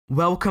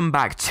Welcome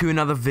back to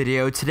another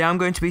video. Today I'm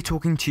going to be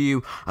talking to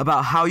you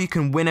about how you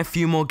can win a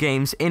few more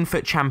games in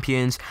FUT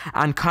Champions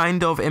and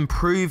kind of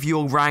improve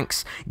your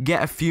ranks,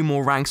 get a few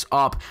more ranks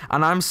up.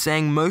 And I'm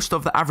saying most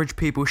of the average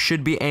people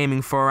should be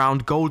aiming for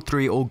around Gold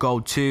 3 or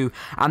Gold 2.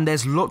 And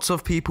there's lots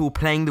of people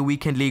playing the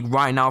Weekend League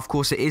right now. Of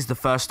course, it is the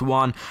first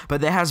one,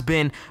 but there has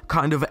been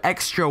kind of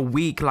extra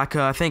week, like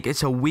I think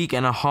it's a week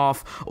and a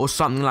half or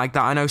something like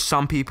that. I know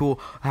some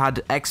people had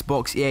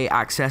Xbox EA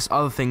access,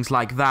 other things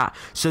like that,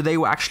 so they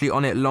were actually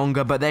on it longer,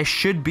 but there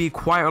should be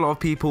quite a lot of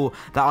people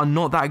that are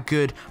not that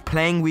good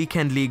playing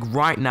Weekend League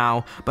right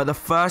now. But the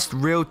first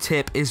real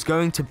tip is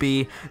going to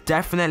be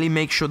definitely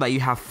make sure that you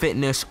have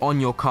fitness on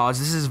your cards.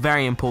 This is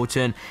very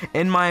important.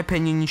 In my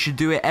opinion, you should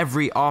do it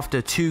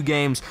after 2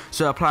 games,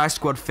 so apply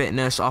squad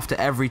fitness after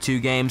every 2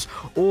 games.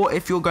 Or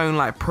if you're going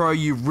like pro,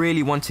 you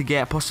really want to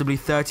get possibly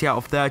 30 out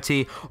of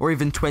 30 or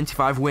even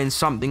 25 wins,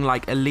 something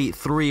like Elite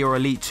 3 or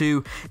Elite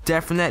 2,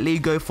 definitely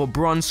go for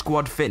bronze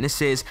squad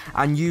fitnesses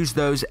and use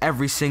those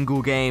every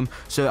single game.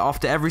 So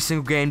after every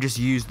single game, just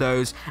use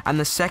those. And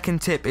the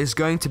second tip is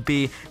going to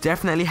be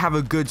definitely have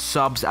a good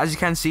subs. As you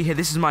can see here,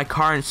 this is my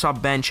current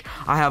sub bench.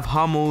 I have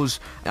Hummels,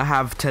 I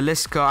have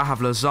Talisca, I have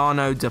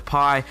Lozano,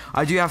 Depay.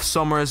 I do have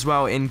Sommer as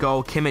well in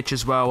goal, Kimmich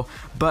as well.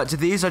 But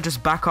these are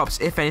just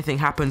backups if anything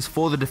happens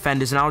for the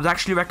defenders. And I would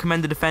actually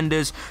recommend the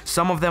defenders.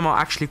 Some of them are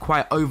actually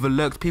quite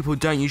overlooked. People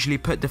don't usually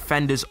put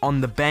defenders on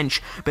the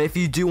bench. But if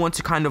you do want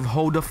to kind of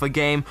hold off a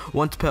game,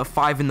 want to put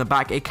 5 in the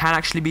back, it can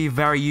actually be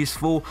very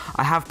useful.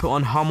 I have put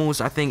on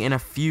Hummels, I think, in a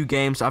few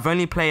games. I've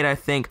only played, I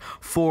think,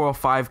 4 or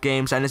 5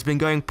 games, and it's been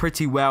going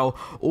pretty well.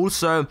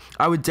 Also,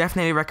 I would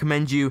definitely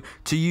recommend you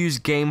to use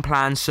game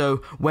plan. So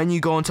when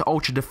you go onto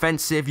ultra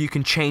defensive, you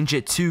can change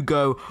it to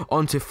go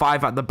onto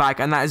 5 at the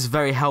back, and that is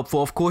very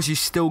helpful. Of course, you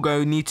still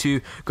need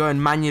to go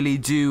and manually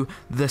do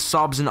the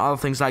subs and other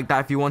things like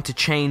that if you want to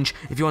change,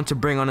 if you want to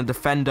bring on a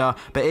defender,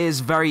 but it is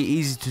very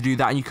easy to do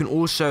that. And you can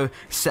also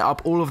set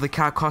up all of the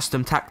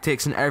custom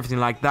tactics and everything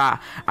like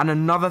that. And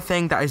another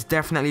thing that is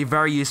definitely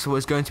very useful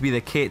is going to be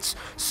the kits.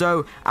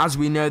 So as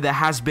we know, there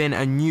has been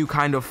a new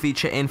kind of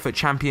feature in FUT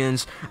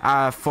Champions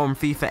from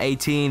FIFA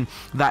 18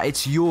 that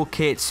it's your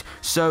kits,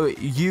 so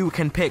you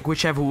can pick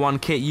whichever one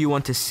kit you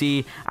want to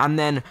see, and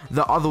then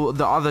the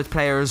other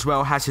player as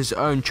well has his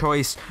own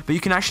choice. But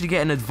you can actually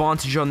get an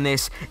advantage on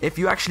this if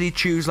you actually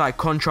choose like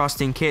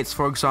contrasting kits,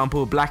 for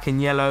example black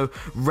and yellow,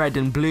 red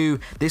and blue.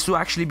 This will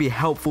actually be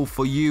helpful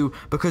for you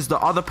because the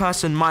other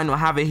person might not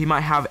have it. He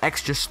might have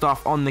extra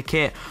stuff on the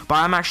kit, but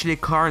I'm actually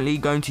currently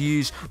going to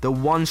use the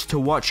ones to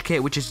watch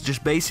kit, which is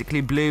just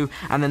basically blue.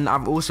 And then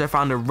I've also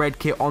found a red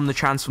kit on the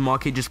transfer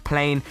market, just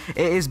plain.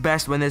 It is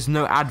best when there's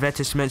no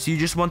advertisements. You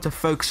just want to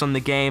focus on the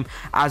game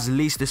as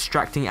least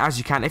distracting as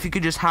you can. If you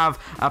could just have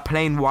a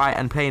plain white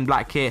and plain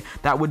black kit,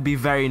 that would be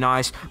very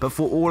nice, but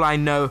for all I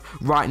know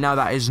right now,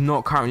 that is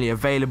not currently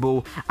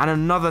available. And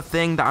another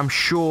thing that I'm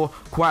sure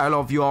quite a lot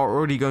of you are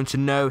already going to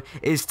know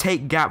is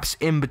take gaps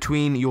in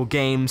between your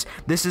games.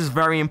 This is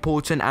very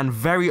important and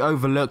very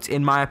overlooked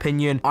in my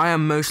opinion. I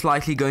am most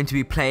likely going to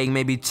be playing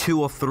maybe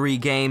 2 or 3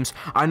 games.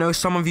 I know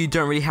some of you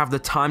don't really have the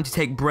time to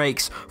take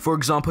breaks. For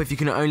example, if you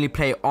can only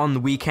play on the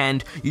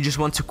weekend, you just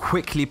want to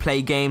quickly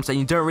play games and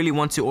you don't really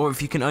want to, or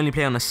if you can only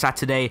play on a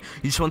Saturday,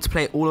 you just want to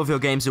play all of your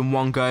games in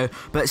one go.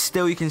 But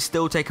still, you can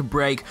still take a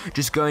break.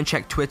 Just go and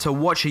check Twitter,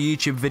 watch a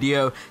YouTube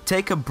video,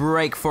 take a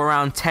break for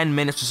around 10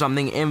 minutes or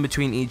something in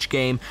between each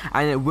game,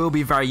 and it will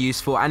be very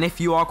useful. And if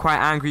you are quite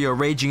angry or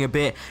raging a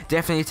bit,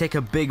 definitely take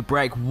a big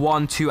break,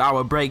 1-2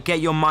 hour break, get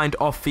your mind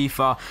off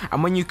FIFA,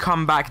 and when you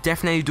come back,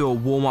 definitely do a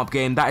warm-up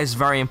game. That is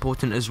very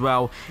important as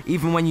well.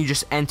 Even when you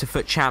just enter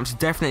FUT Champs,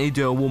 definitely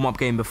do a warm-up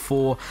game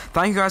before.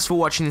 Thank you guys for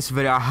watching this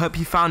video. I hope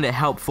you found it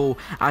helpful,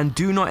 and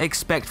do not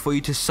expect for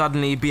you to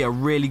suddenly be a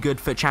really good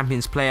FUT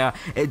Champions player.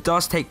 It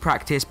does take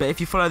practice, but if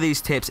you follow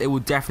these tips, it will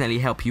definitely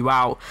help you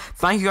out.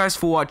 Thank you guys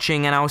for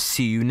watching, and I'll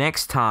see you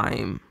next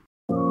time.